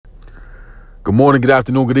Good morning, good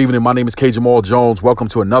afternoon, good evening. My name is K. Jamal Jones. Welcome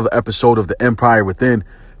to another episode of The Empire Within.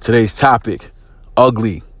 Today's topic,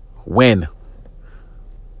 ugly win.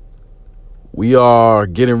 We are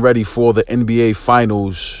getting ready for the NBA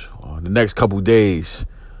Finals the next couple days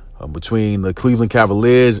between the Cleveland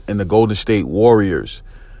Cavaliers and the Golden State Warriors.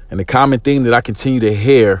 And the common theme that I continue to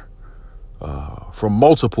hear from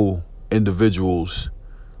multiple individuals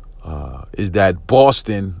is that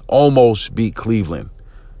Boston almost beat Cleveland.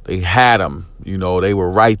 They had them, they were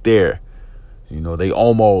right there. They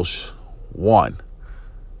almost won.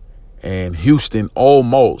 And Houston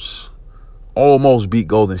almost beat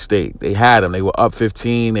Golden State. They had them. They were up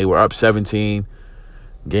 15. They were up 17.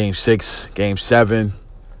 Game 6, Game 7.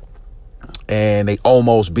 And they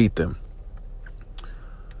almost beat them.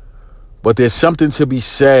 But there's something to be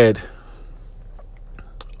said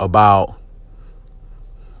about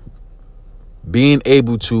being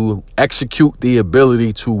able to execute the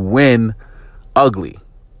ability to win ugly.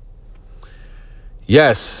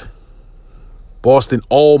 Yes, Boston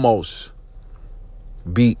almost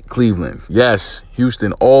beat Cleveland. Yes,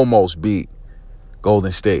 Houston almost beat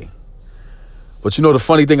Golden State. But the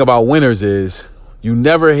funny thing about winners is you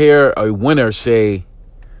never hear a winner say,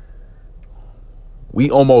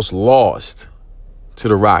 we almost lost to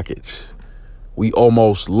the Rockets. We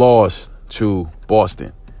almost lost to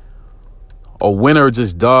Boston. A winner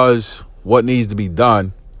just does what needs to be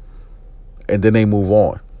done, and then they move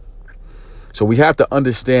on. So we have to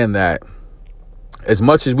understand that as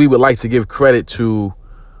much as we would like to give credit to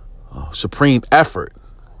supreme effort,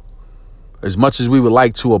 as much as we would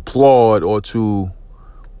like to applaud or to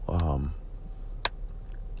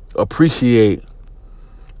appreciate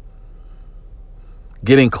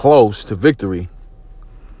getting close to victory,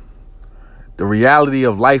 the reality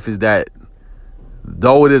of life is that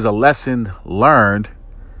though it is a lesson learned,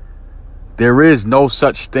 there is no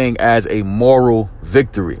such thing as a moral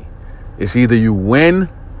victory. It's either you win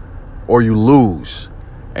or you lose.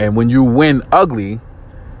 And when you win ugly,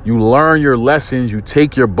 you learn your lessons, you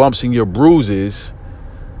take your bumps and your bruises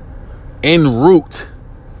en route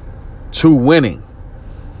to winning.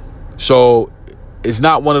 So it's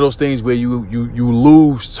not one of those things where you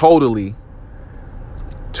lose totally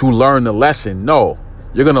to learn the lesson. No,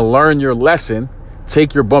 you're going to learn your lesson,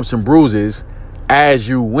 take your bumps and bruises as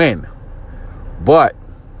you win. But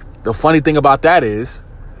the funny thing about that is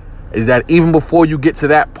that even before you get to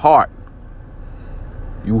that part,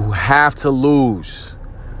 you have to lose.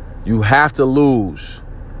 You have to lose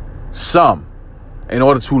some in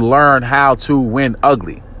order to learn how to win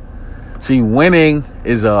ugly. See, winning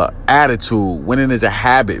is an attitude. Winning is a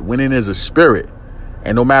habit. Winning is a spirit.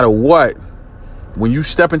 And no matter what, when you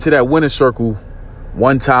step into that winning circle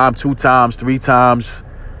 1 time, 2 times, 3 times,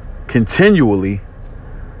 continually,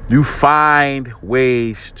 you find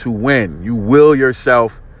ways to win. You will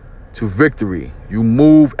yourself to victory. You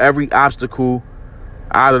move every obstacle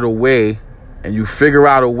out of the way, and you figure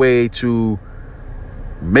out a way to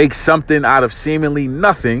make something out of seemingly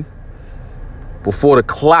nothing before the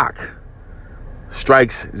clock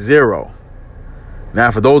strikes 0.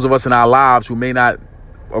 Now, for those of us in our lives who may not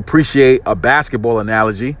appreciate a basketball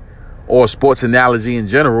analogy or a sports analogy in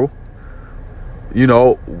general,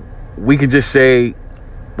 we can just say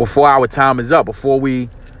before our time is up, before we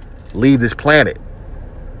leave this planet,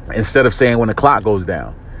 instead of saying when the clock goes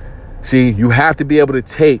down. See, you have to be able to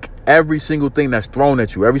take every single thing that's thrown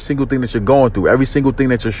at you, every single thing that you're going through, every single thing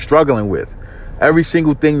that you're struggling with, every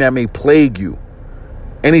single thing that may plague you,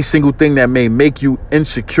 any single thing that may make you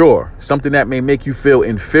insecure, something that may make you feel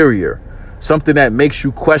inferior, something that makes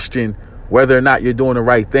you question whether or not you're doing the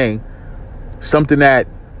right thing, something that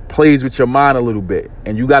plays with your mind a little bit.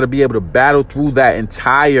 And you got to be able to battle through that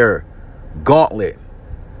entire gauntlet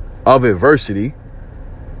of adversity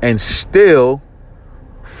and still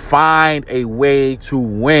find a way to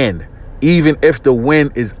win, even if the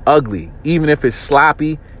win is ugly, even if it's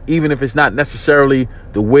sloppy, even if it's not necessarily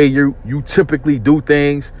the way you typically do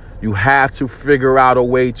things. You have to figure out a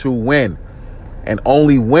way to win. And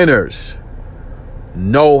only winners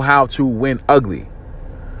know how to win ugly.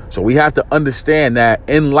 So we have to understand that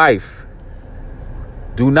in life,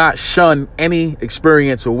 do not shun any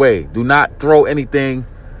experience away. Do not throw anything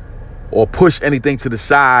or push anything to the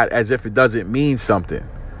side as if it doesn't mean something.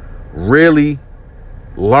 Really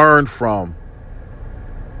learn from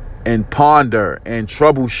and ponder and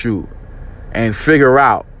troubleshoot and figure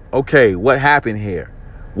out, okay, what happened here?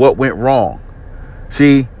 What went wrong?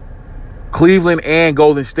 See, Cleveland and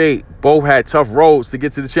Golden State both had tough roads to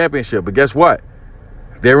get to the championship. But guess what?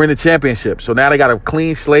 They're in the championship. So now they got a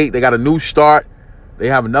clean slate. They got a new start. They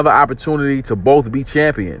have another opportunity to both be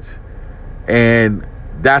champions. And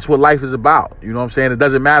That's what life is about. You know what I'm saying? It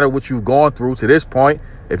doesn't matter what you've gone through to this point.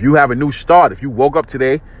 If you have a new start, if you woke up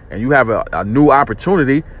today and you have a new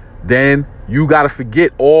opportunity, then you got to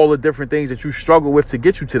forget all the different things that you struggle with to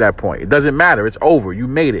get you to that point. It doesn't matter. It's over. You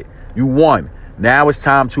made it. You won. Now it's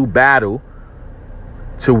time to battle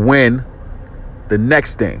to win the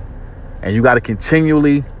next thing. And you got to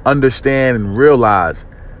continually understand and realize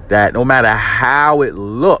that no matter how it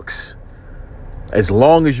looks, as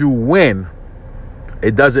long as you win,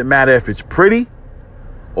 it doesn't matter if it's pretty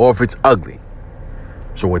or if it's ugly.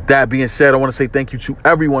 So with that being said, I want to say thank you to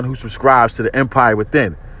everyone who subscribes to the Empire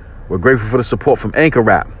Within. We're grateful for the support from Anchor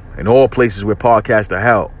Rap and all places where podcasts are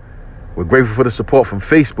held. We're grateful for the support from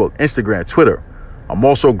Facebook, Instagram, Twitter. I'm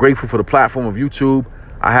also grateful for the platform of YouTube.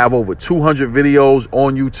 I have over 200 videos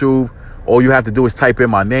on YouTube. All you have to do is type in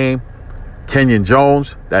my name, Kenyon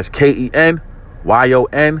Jones. That's Kenyon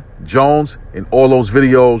Jones, and all those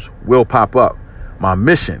videos will pop up. My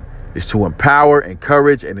mission is to empower,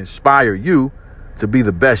 encourage, and inspire you to be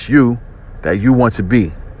the best you that you want to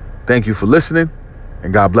be. Thank you for listening,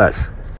 and God bless.